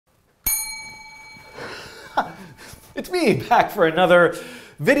It's me back for another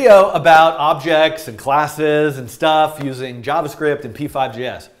video about objects and classes and stuff using JavaScript and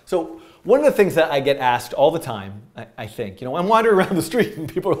p5.js. So one of the things that I get asked all the time, I think, I'm wandering around the street and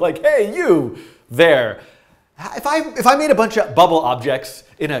people are like, hey, you there. If I made a bunch of bubble objects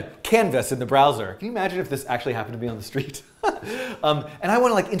in a canvas in the browser, can you imagine if this actually happened to be on the street? And I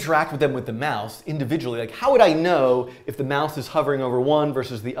want to interact with them with the mouse individually. How would I know if the mouse is hovering over one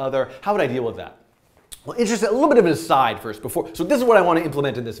versus the other? How would I deal with that? Well, a little bit of an aside first so this is what I want to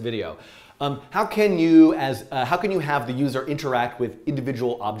implement in this video. How can you have the user interact with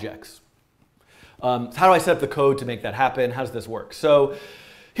individual objects? How do I set up the code to make that happen? How does this work? So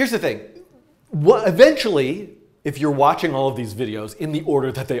here's the thing. Eventually, if you're watching all of these videos in the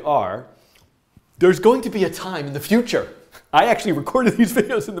order that they are, there's going to be a time in the future. I actually recorded these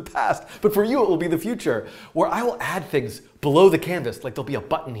videos in the past, but for you it will be the future, where I will add things below the canvas, like there'll be a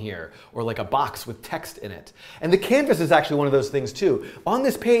button here, or like a box with text in it. And the canvas is actually one of those things too. On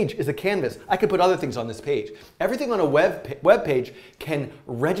this page is a canvas. I could put other things on this page. Everything on a web page can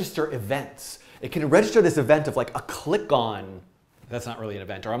register events. It can register this event of a click on. That's not really an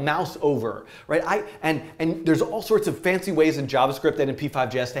event, or a mouse over, right? And there's all sorts of fancy ways in JavaScript and in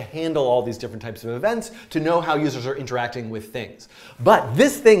p5.js to handle all these different types of events to know how users are interacting with things. But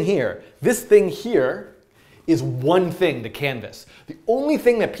this thing here is one thing, the canvas. The only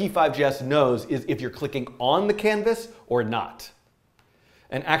thing that p5.js knows is if you're clicking on the canvas or not.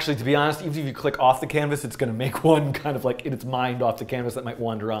 And actually, to be honest, even if you click off the canvas, it's going to make one kind of in its mind off the canvas that might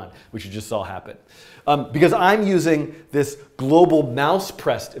wander on, which you just saw happen. Because I'm using this global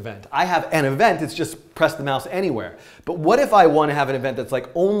mousePressed event. I have an event, it's just press the mouse anywhere. But what if I want to have an event that's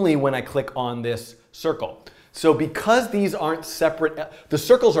only when I click on this circle? So because these aren't separate, the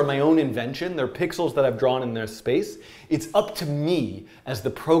circles are my own invention, they're pixels that I've drawn in their space, it's up to me as the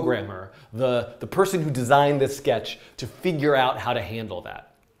programmer, the person who designed this sketch, to figure out how to handle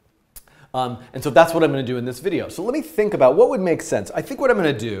that. And so that's what I'm going to do in this video. So let me think about what would make sense. I think what I'm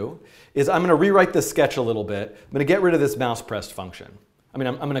going to do is I'm going to rewrite this sketch a little bit. I'm going to get rid of this mousePressed function. I'm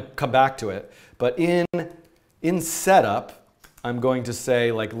going to come back to it. But in setup, I'm going to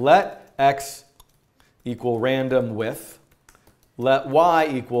say let x equal random width, let y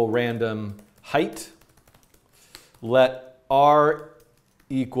equal random height, let r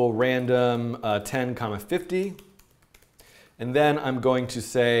equal random 10, 50. And then I'm going to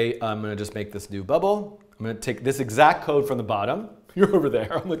say, I'm going to just make this new bubble. I'm going to take this exact code from the bottom. You're over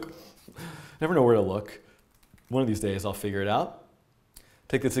there. I'm never know where to look. One of these days I'll figure it out.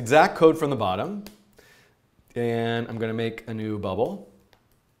 Take this exact code from the bottom, and I'm going to make a new bubble.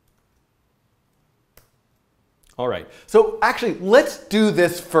 All right, so actually, let's do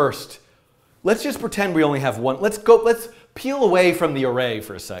this first. Let's just pretend we only have one. Let's peel away from the array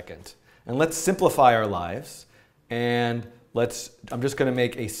for a second, and let's simplify our lives. And I'm just going to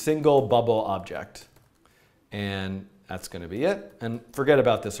make a single bubble object, and that's going to be it. And forget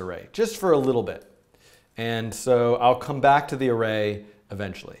about this array, just for a little bit. And so I'll come back to the array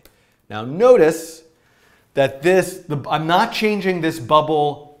eventually. Now notice that I'm not changing this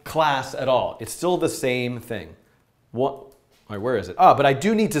bubble class at all. It's still the same thing. Where is it? But I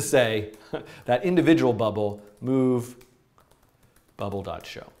do need to say that individual bubble move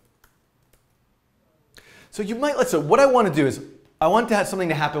bubble.show. So what I want to do is I want to have something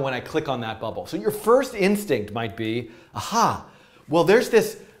to happen when I click on that bubble. So your first instinct might be, aha, well there's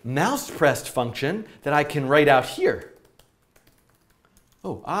this mousePressed function that I can write out here.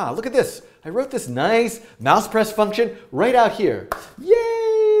 Oh, look at this. I wrote this nice mousePressed function right out here.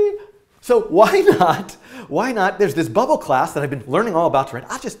 Yay! So why not, there's this bubble class that I've been learning all about to write.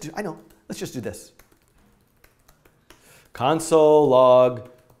 Let's just do this. Console log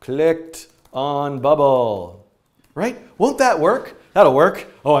clicked on bubble. Right? Won't that work? That'll work.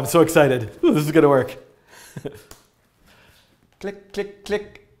 Oh, I'm so excited. Ooh, this is going to work. Click, click,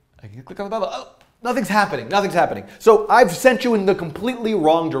 click. I can click on the bubble. Oh, nothing's happening. Nothing's happening. So I've sent you in the completely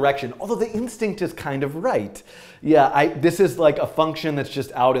wrong direction, although the instinct is kind of right. Yeah, this is a function that's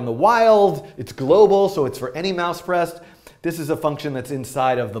just out in the wild. It's global, so it's for any mousePressed. This is a function that's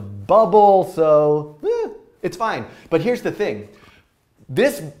inside of the bubble, so it's fine. But here's the thing.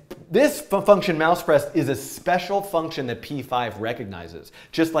 This function mousePressed is a special function that p5 recognizes,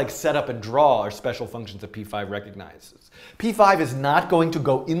 just like setup and draw are special functions that p5 recognizes. p5 is not going to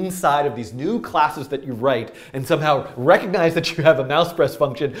go inside of these new classes that you write and somehow recognize that you have a mousePressed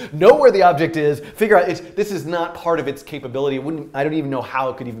function, know where the object is, figure out this is not part of its capability. I don't even know how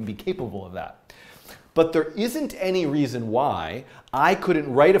it could even be capable of that. But there isn't any reason why I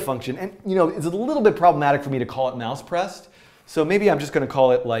couldn't write a function, and it's a little bit problematic for me to call it mousePressed. So maybe I'm just going to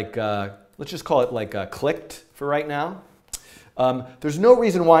call it let's just call it like clicked for right now. There's no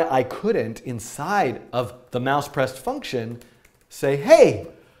reason why I couldn't, inside of the mousePressed function, say, hey,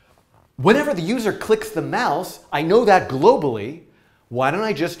 whenever the user clicks the mouse, I know that globally, why don't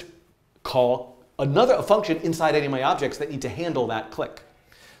I just call a function inside any of my objects that need to handle that click?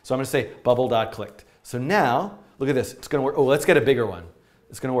 So I'm going to say bubble.clicked. So now, look at this. It's going to work. Oh, let's get a bigger one.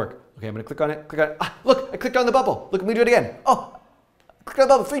 It's going to work. Okay, I'm going to click on it. Click on it. Ah, look, I clicked on the bubble. Look, let me do it again. Oh, I clicked on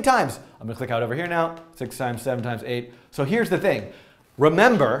the bubble 3 times. I'm going to click out over here now. 6 times, 7 times, 8. So here's the thing.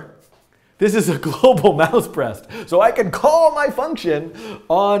 Remember, this is a global mousePressed. So I can call my function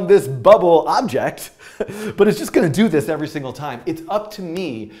on this bubble object, but it's just going to do this every single time. It's up to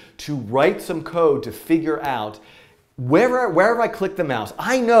me to write some code to figure out wherever I click the mouse.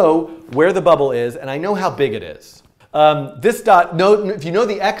 I know where the bubble is, and I know how big it is. If you know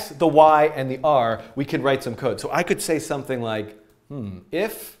the X, the Y, and the R, we can write some code. So I could say something like,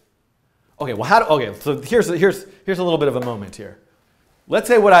 if, okay, well, okay, so here's a little bit of a moment here. Let's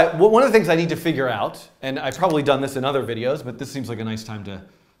say one of the things I need to figure out, and I've probably done this in other videos, but this seems like a nice time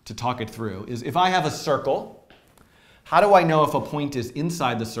to talk it through, is if I have a circle, how do I know if a point is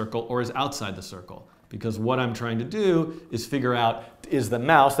inside the circle or is outside the circle? Because what I'm trying to do is figure out, is the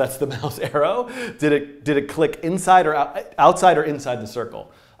mouse, that's the mouse arrow, did it click inside or outside or inside the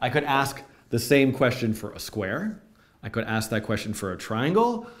circle? I could ask the same question for a square. I could ask that question for a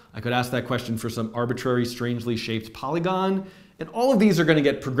triangle. I could ask that question for some arbitrary, strangely shaped polygon. And all of these are going to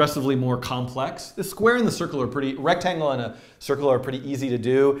get progressively more complex. The square and the circle are rectangle and a circle are pretty easy to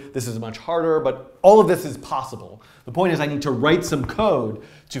do. This is much harder, but all of this is possible. The point is I need to write some code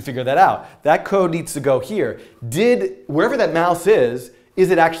to figure that out. That code needs to go here. Wherever that mouse is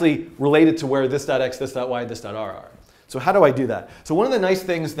it actually related to where this.x, this.y, this.r are? So how do I do that? So one of the nice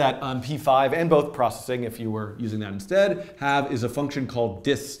things that P5 and both processing, if you were using that instead, have is a function called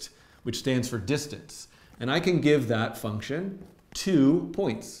dist, which stands for distance. And I can give that function 2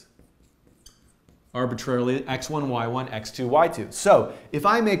 points, arbitrarily x1, y1, x2, y2. So if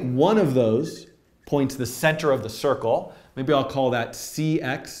I make one of those points the center of the circle, maybe I'll call that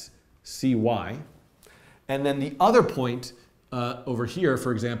cx, cy. And then the other point over here,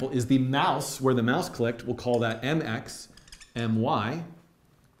 for example, is the mouse, where the mouse clicked. We'll call that mx, my.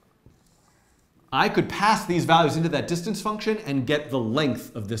 I could pass these values into that distance function and get the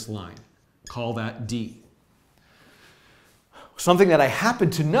length of this line. Call that d. Something that I happen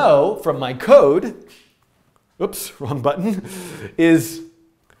to know from my code, oops, wrong button, is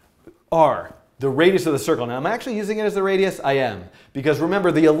r, the radius of the circle. Now, am I actually using it as the radius? I am. Because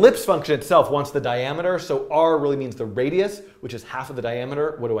remember, the ellipse function itself wants the diameter, so r really means the radius, which is half of the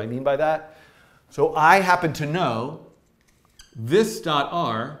diameter. What do I mean by that? So I happen to know this dot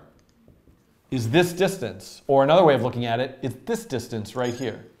r is this distance, or another way of looking at it, it's this distance right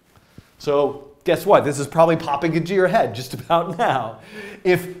here. So guess what? This is probably popping into your head just about now.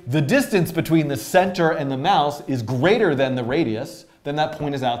 If the distance between the center and the mouse is greater than the radius, then that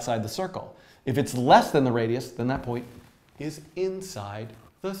point is outside the circle. If it's less than the radius, then that point is inside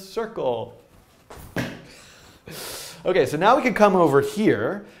the circle. Okay, so now we can come over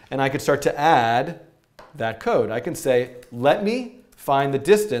here and I could start to add that code. I can say, let me find the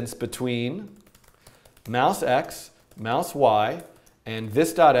distance between mouse x, mouse y, and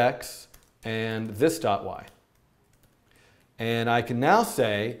this dot x, and this dot y. And I can now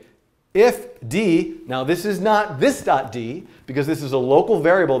say, if d, now this is not this dot d, because this is a local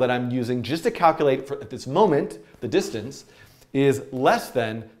variable that I'm using just to calculate at this moment, the distance, is less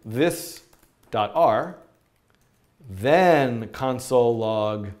than this dot r, then console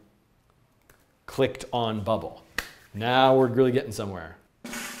log clicked on bubble. Now we're really getting somewhere.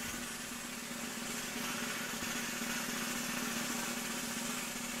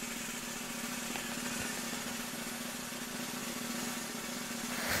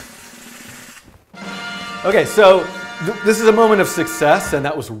 Okay, so this is a moment of success, and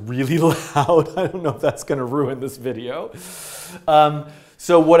that was really loud. I don't know if that's going to ruin this video.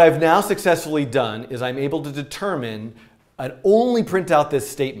 So what I've now successfully done is I'm able to determine and only print out this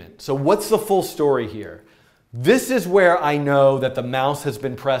statement. So what's the full story here? This is where I know that the mouse has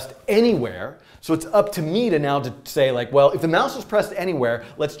been pressed anywhere. So it's up to me to now to say, like, well, if the mouse is pressed anywhere,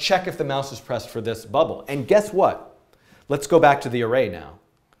 let's check if the mouse is pressed for this bubble. And guess what? Let's go back to the array now.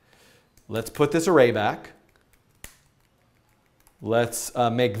 Let's put this array back. Let's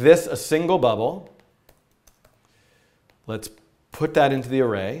make this a single bubble. Let's put that into the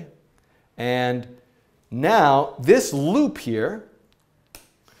array. And now this loop here,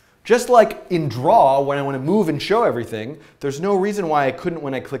 just like in draw, when I want to move and show everything, there's no reason why I couldn't,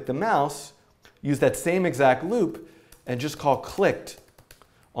 when I click the mouse, use that same exact loop and just call clicked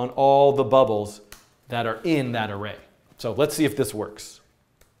on all the bubbles that are in that array. So let's see if this works.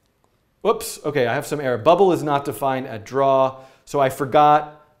 Whoops, okay, I have some error. Bubble is not defined at draw, so I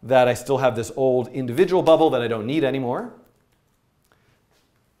forgot that I still have this old individual bubble that I don't need anymore.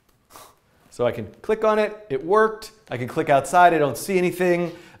 So I can click on it, it worked. I can click outside, I don't see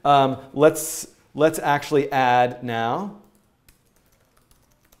anything. Let's actually add now.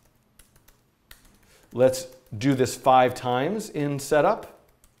 Let's do this 5 times in setup.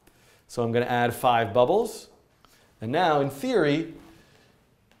 So I'm going to add 5 bubbles. And now, in theory,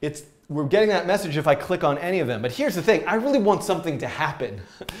 we're getting that message if I click on any of them. But here's the thing, I really want something to happen.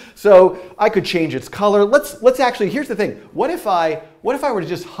 So I could change its color. Let's actually, here's the thing. What if I were to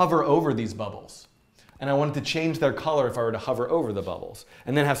just hover over these bubbles? And I wanted to change their color if I were to hover over the bubbles.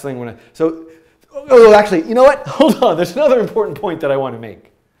 And then have something when actually, you know what? Hold on, there's another important point that I want to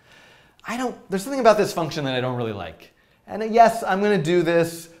make. There's something about this function that I don't really like. And yes, I'm going to do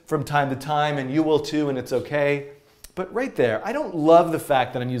this from time to time, and you will too, and it's okay. But right there, I don't love the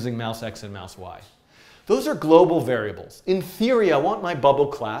fact that I'm using mouse X and mouse Y. Those are global variables. In theory, I want my bubble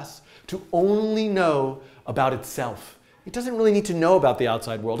class to only know about itself. It doesn't really need to know about the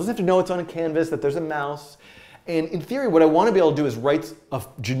outside world. It doesn't have to know it's on a canvas, that there's a mouse. And in theory, what I want to be able to do is write a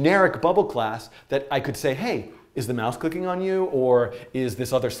generic bubble class that I could say, hey, is the mouse clicking on you? Or is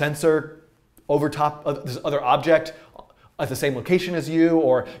this other sensor over top of this other object at the same location as you?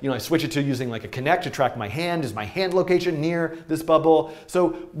 Or I switch it to using like a connect to track my hand. Is my hand location near this bubble?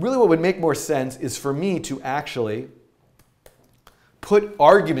 So really what would make more sense is for me to actually put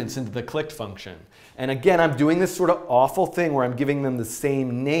arguments into the clicked function. And again, I'm doing this sort of awful thing where I'm giving them the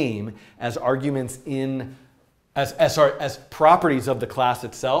same name as arguments as properties of the class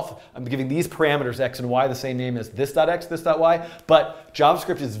itself. I'm giving these parameters x and y the same name as this.x, this.y, but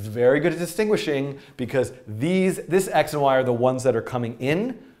JavaScript is very good at distinguishing because this x and y are the ones that are coming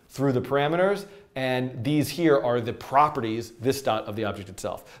in through the parameters, and these here are the properties, this dot of the object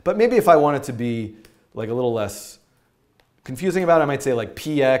itself. But maybe if I want it to be like a little less confusing about it, I might say like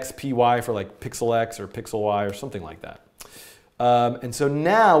px, py for like pixel x or pixel y or something like that. And so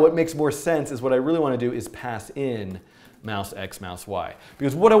now what makes more sense is what I really want to do is pass in mouse X, mouse Y.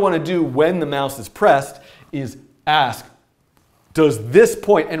 Because what I want to do when the mouse is pressed is ask, does this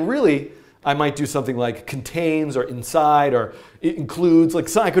point, and really I might do something like contains or inside or it includes, like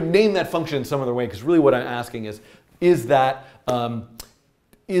so I could name that function in some other way because really what I'm asking is that point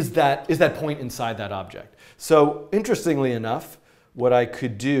inside that object? So interestingly enough, what I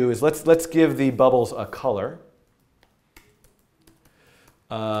could do is let's give the bubbles a color.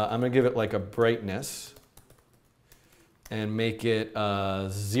 I'm going to give it like a brightness and make it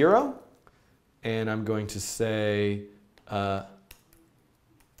 0. And I'm going to say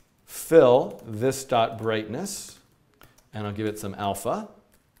fill this dot brightness, and I'll give it some alpha.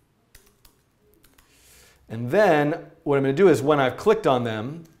 And then what I'm going to do is when I've clicked on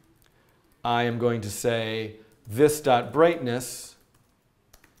them, I am going to say this dot brightness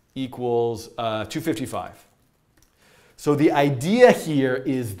equals 255. So the idea here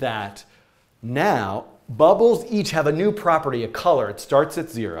is that now bubbles each have a new property, a color. It starts at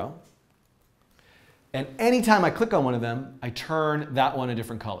 0. And anytime I click on one of them, I turn that one a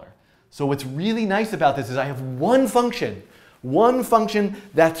different color. So what's really nice about this is I have one function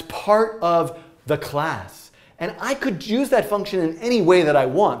that's part of the class. And I could use that function in any way that I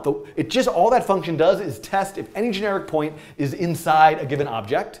want. All that function does is test if any generic point is inside a given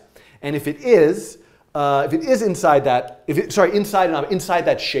object. And if it is inside that, inside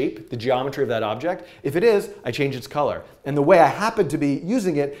that shape, the geometry of that object, if it is, I change its color. And the way I happen to be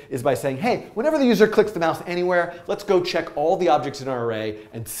using it is by saying, hey, whenever the user clicks the mouse anywhere, let's go check all the objects in our array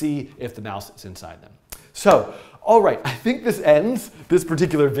and see if the mouse is inside them. So, all right, I think this ends this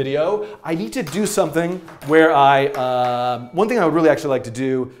particular video. I need to do something where one thing I would really actually like to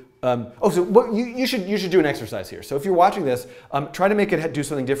do, you should do an exercise here. So if you're watching this, try to make it do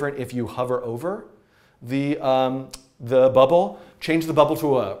something different if you hover over the bubble. Change the bubble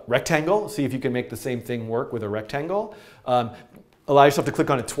to a rectangle. See if you can make the same thing work with a rectangle. Allow yourself to click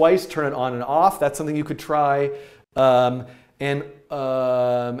on it twice, turn it on and off. That's something you could try. And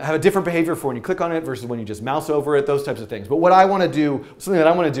have a different behavior for when you click on it versus when you just mouse over it, those types of things. But what I want to do, something that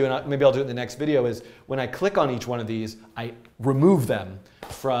I want to do, and maybe I'll do it in the next video, is when I click on each one of these, I remove them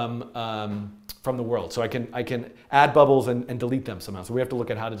from the world. So I can add bubbles and delete them somehow. So we have to look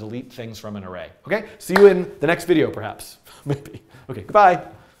at how to delete things from an array. Okay? See you in the next video, perhaps. Maybe. Okay, goodbye.